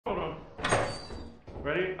on.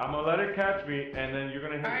 Ready? I'm gonna let it catch me, and then you're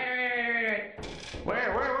gonna hit me.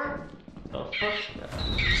 Where? The fuck?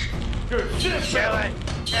 Good shit, Kill it!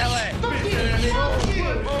 Kill it!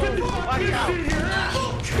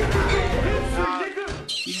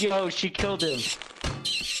 Yo, she killed him.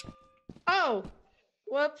 Oh,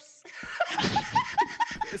 whoops.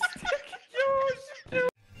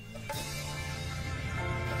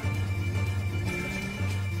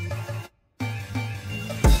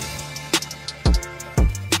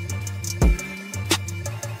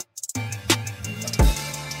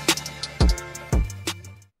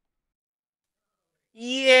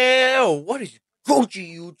 Yeah, what is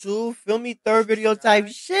Gucci, YouTube? Feel me? Third video type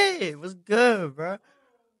shit. What's good, bro?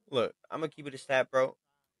 Look, I'm gonna keep it a stat, bro.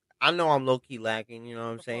 I know I'm low-key lacking, you know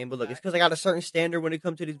what I'm saying? But look, it's because I got a certain standard when it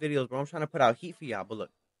comes to these videos, bro. I'm trying to put out heat for y'all. But look,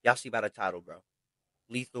 y'all see by the title, bro.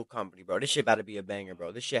 Lethal Company, bro. This shit about to be a banger,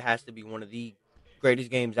 bro. This shit has to be one of the greatest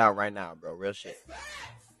games out right now, bro. Real shit.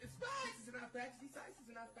 It's facts. It's not facts. These sites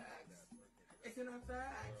is not facts. It's not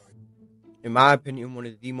facts. In my opinion, one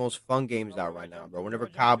of the most fun games out right now, bro. Whenever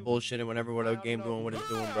COD bullshitting, whenever whatever game doing what it's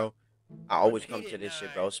doing, bro, I always come to this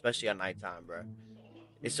shit, bro. Especially at nighttime, bro.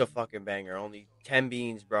 It's a fucking banger. Only 10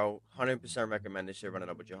 beans, bro. 100% recommend this shit running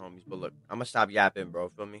up with your homies. But look, I'm gonna stop yapping, bro.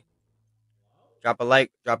 Feel me? Drop a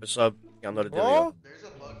like, drop a sub. Y'all know the deal. Oh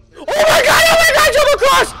my god!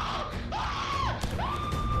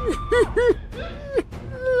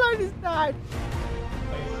 I just died.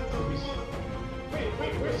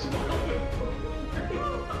 Wait, where's Mamba?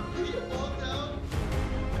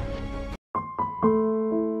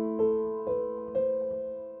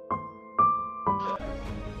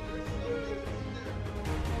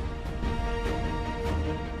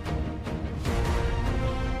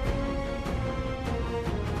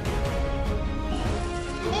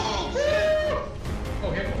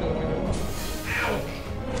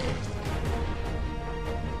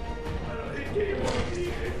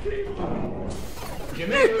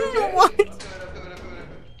 What?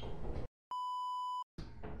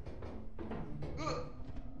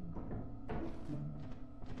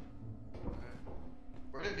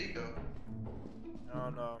 Where did V go? I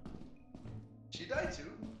don't know. She died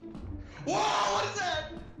too. Whoa! What is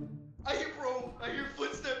that? I hear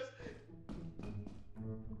footsteps.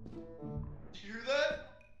 Did you hear that?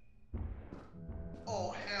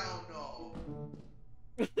 Oh hell no!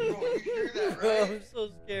 Bro, you hear that, right? Bro, I'm so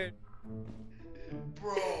scared.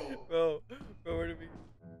 Bro, where did we?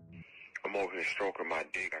 I'm over here stroking my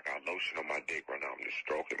dick. I got lotion on my dick right now. I'm just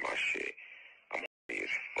stroking my shit. I'm horny as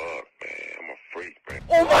fuck, man. I'm a freak, man.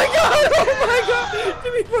 Oh my god! Oh my god!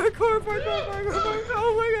 Give me parkour! Oh my god!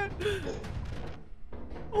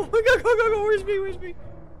 Oh my god! Go! Where's me?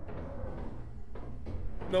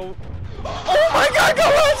 No. Oh my god! Go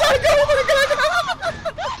outside! Go! Oh my god!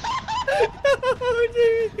 Oh,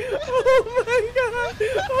 Jimmy!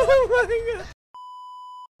 Oh my god!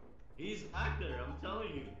 He's back there, I'm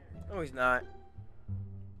telling you. No, he's not.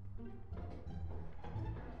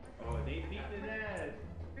 Oh, they beat his ass.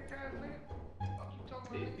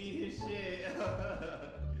 They beat his shit.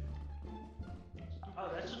 Oh,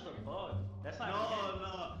 that's just a bug. That's not.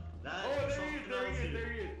 No. That Oh, there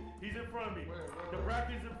he is. He's in front of me. The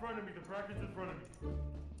bracket's in front of me.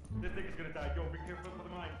 This nigga's gonna die. Yo, be careful for the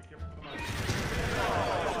mine.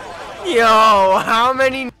 Yo, how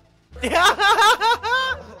many?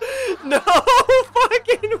 No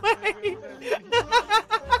fucking way!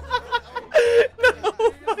 No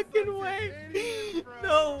fucking way!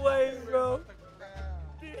 No way, bro!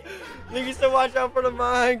 Niggas said watch out for the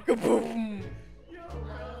mine. Kaboom!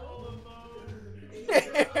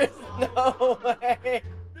 There's no way!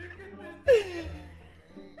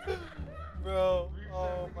 Bro,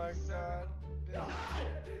 oh my god.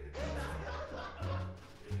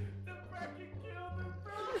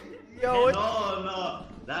 Yo, what? No.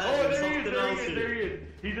 That is something else. There he is.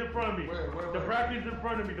 He's in front of me. The bracket's in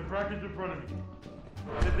front of me.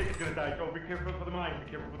 This nigga's gonna die. Yo, be careful for the mine.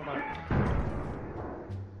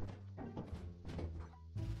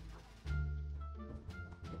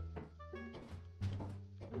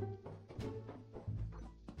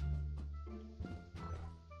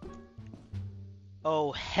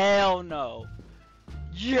 Oh hell no.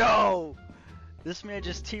 Yo! This man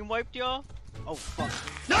just team wiped y'all? Oh fuck.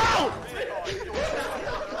 No!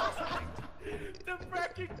 The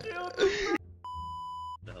bracket killed him.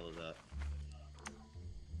 What the hell is that?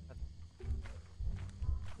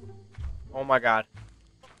 Oh my god.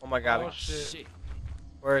 Oh shit.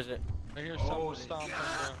 Where is it? I hear someone stomping,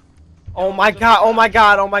 bro. Oh my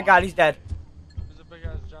god, he's dead. There's a big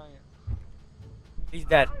ass giant. He's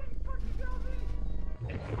dead.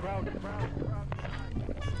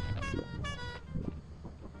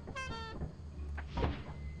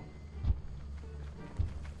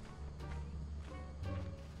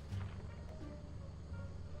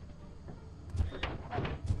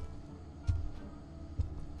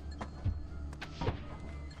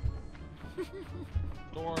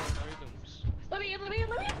 Door items. Let me in.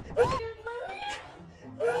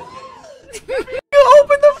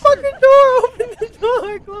 Open the fucking door! Open the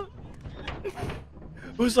door! Come on.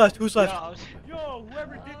 Who's left? Who's left? Yo,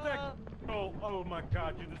 whoever did that. Oh my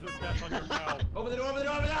God, you deserve death on your mouth. Open the door.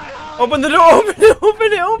 Open the door!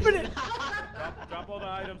 Open it! Drop all the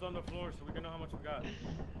items on the floor so we can know how much we got.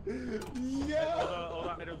 Yeah. All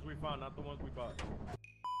the items we found, not the ones we bought.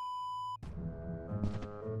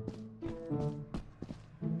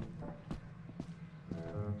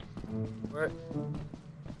 Where?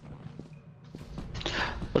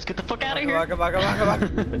 Let's get the fuck out of here. Come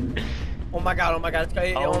on. Oh my God. Oh my God.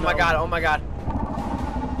 Oh my. Oh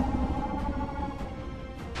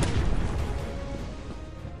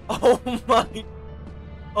my.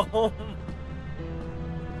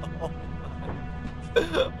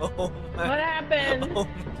 What happened? Oh,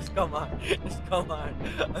 just come on.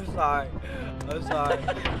 I'm sorry.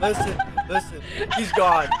 Listen. He's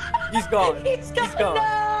gone. He's gone. No!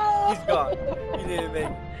 He's gone. He didn't make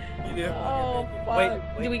it. Oh, fuck. Wait.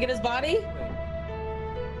 Did we get his body?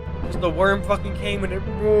 So the worm fucking came and it.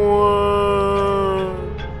 Whoa.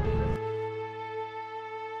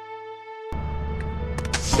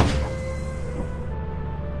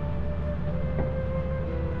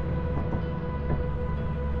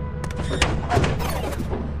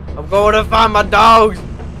 I'm going to find my dogs.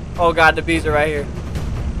 Oh God, the bees are right here.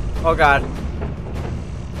 Oh God.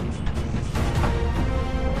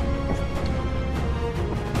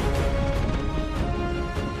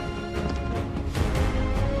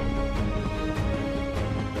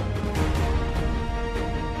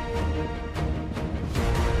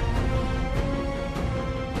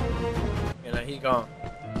 You know, he's gone.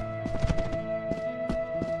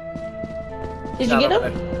 Did you get him?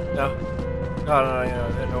 No. No,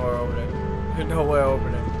 there's nowhere over there. There's nowhere over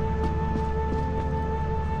there.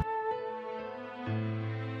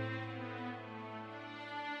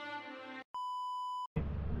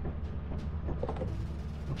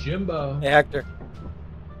 Jimbo. Hey, Hector.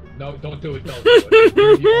 No, don't do it. Don't do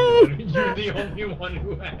it. You're the only one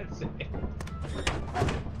who has it.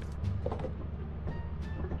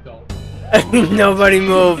 Don't. Nobody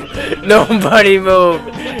move. Don't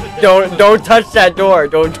touch that door.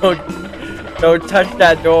 Don't touch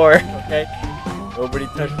that door. Okay. Nobody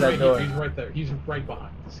touch that door. He's right there. He's right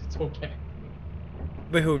behind us. It's okay.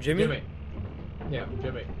 Wait, who? Jimmy? Jimmy. Yeah,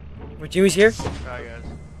 Jimmy. Wait, Jimmy's here? Hi guys.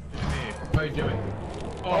 Hey, Jimmy.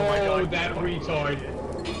 Oh my God, that retard.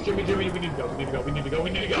 Jimmy, we need to go.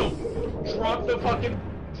 Drop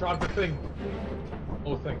the thing.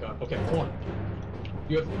 Oh, thank God. Okay, come on.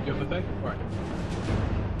 You have the thing? Alright.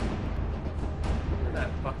 That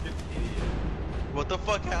fucking idiot. What the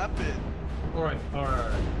fuck happened? Alright.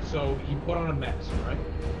 So, he put on a mask, right?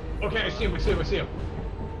 Okay, I see him.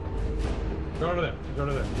 Go over there. Do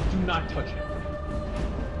not touch him.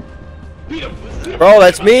 Beat him! Bro,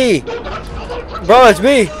 that's me. Bro, that's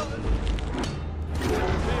me.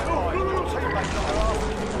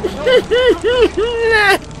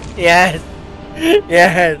 Yes.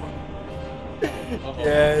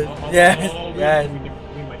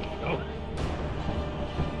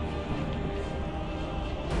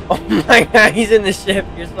 Oh my God, he's in the ship.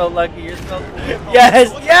 You're so lucky. Yes.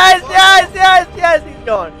 He's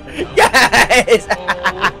going. Yes.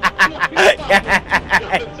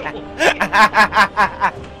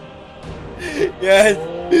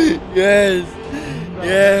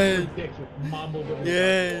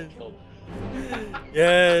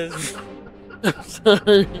 Yes. I'm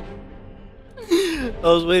sorry. I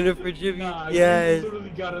was waiting for Jimmy. Nah, Yes. He literally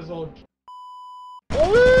got us all.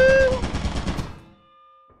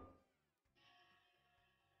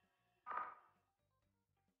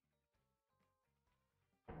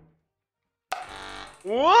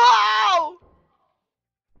 Whoa!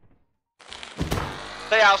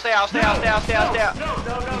 Stay out.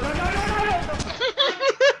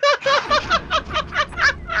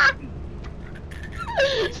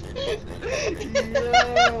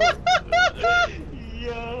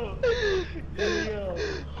 Yo.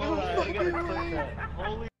 Hold on, I gotta click that.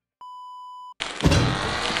 Holy.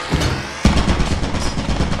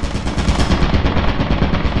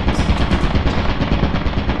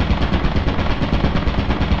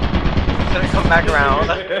 Gonna come back around.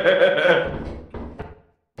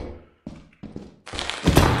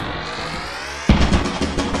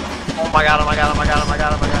 Oh my god.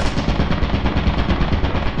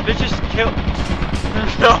 They just killed.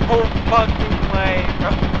 No fucking way, bro.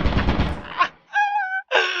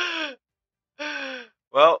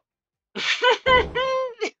 Well.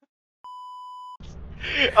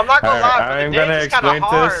 I'm not gonna lie, I am bro. gonna The dick's kinda explain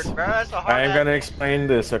hard, this. bro. That's a hard I am gonna explain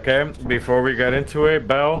this, okay? Before we get into it,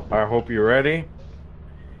 Belle, I hope you're ready.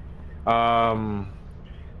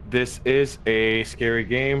 This is a scary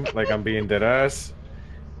game. Like, I'm being dead ass.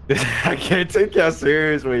 I can't take y'all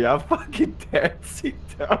seriously. Y'all fucking dancing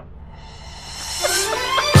down.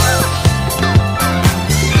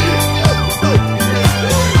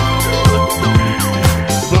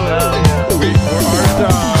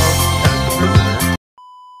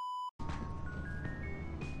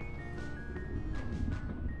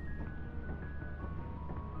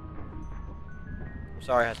 I'm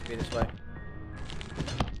sorry, it has to be this way.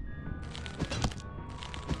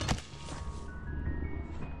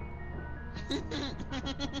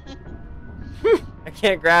 I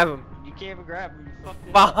can't grab him. You can't even grab him. You fucked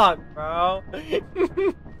it Fuck, up. bro.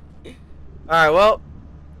 Alright, well.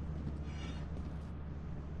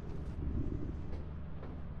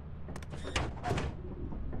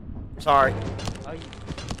 Sorry. Oh,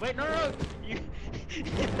 wait, no. You...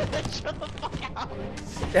 Shut the fuck up.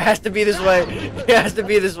 It has to be this way. It has to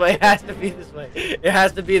be this way. It has to be this way. It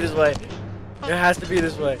has to be this way. It has to be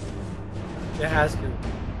this way. It has to.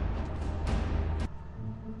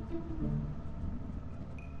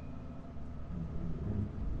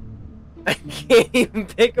 I can't even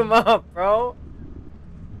pick him up, bro.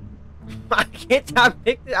 I can't. I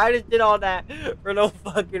picked it. I just did all that for no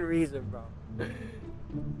fucking reason, bro.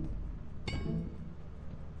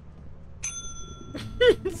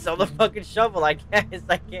 Sell the fucking shovel. I guess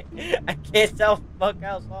I can't sell the fuck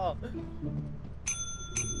else off.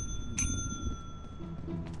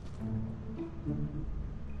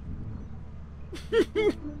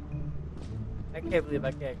 I can't believe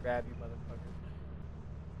I can't grab you, motherfucker.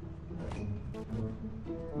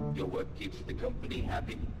 Your work keeps the company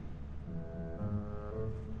happy.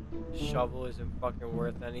 Shovel isn't fucking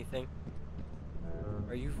worth anything.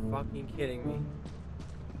 Are you fucking kidding me?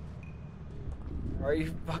 Are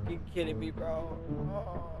you fucking kidding me, bro?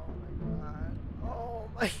 Oh my god. Oh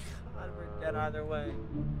my god. We're dead either way.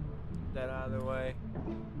 Dead either way.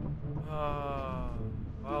 Oh.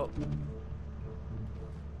 Well.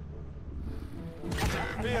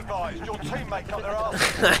 Be advised, your teammate got their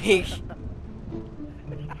ass.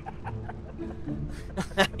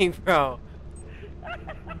 Hey, bro.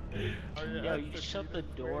 Yo, you shut the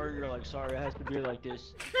door and you're like, sorry, it has to be like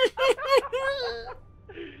this.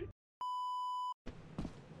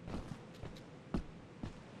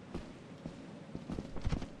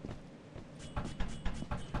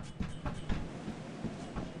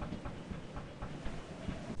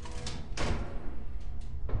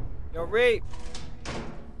 Yo, Reap.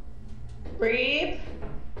 Reap.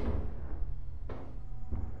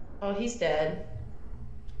 Oh, he's dead.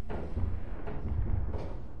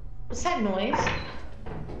 What's that noise?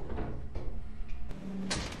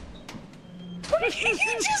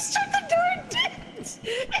 You just shut the door and didn't!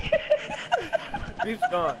 Reap's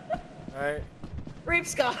gone. Alright.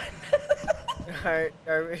 Reap's gone. Alright,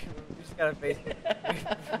 we just gotta face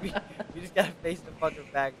we just gotta face the fucking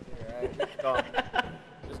facts here, alright? Reap's gone.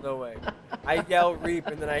 There's no way. I yell Reap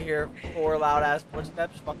and then I hear 4 loud ass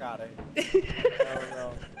footsteps. Fuck out of here.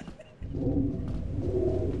 No.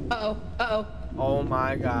 Uh-oh. Uh-oh. Oh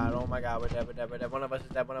my god, we're dead. One of us is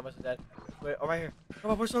dead, Wait, oh, right here.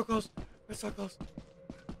 Come on, we're so close.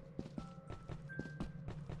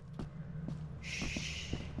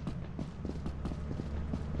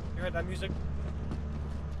 You heard that music?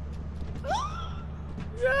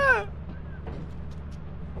 Yeah!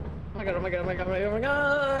 Oh my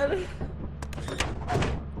god.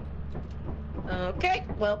 Okay,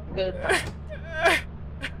 well, good.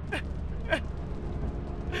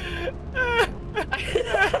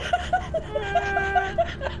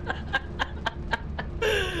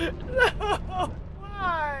 No,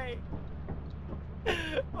 why?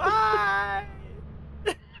 Why?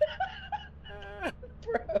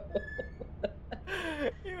 Bro.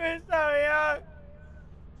 You were so young.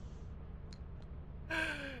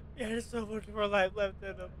 He had so much more life left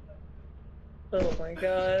in him. Oh my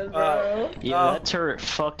god, bro. Yeah, that turret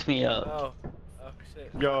fucked me up. Oh shit.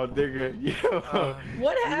 Yo, nigga, yo.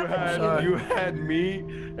 What happened? You had me.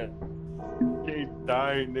 Keep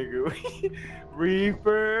dying, nigga.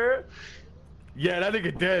 Reaper. Yeah, that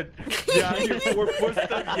nigga dead. Yeah, I hear 4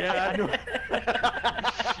 footsteps. Yeah, I know.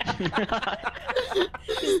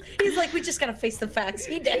 He's like, we just gotta face the facts.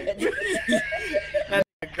 He dead. That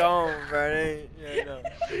nigga gone, bro. Yeah, no.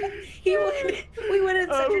 We went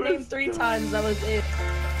and said your name 3 times. That was it.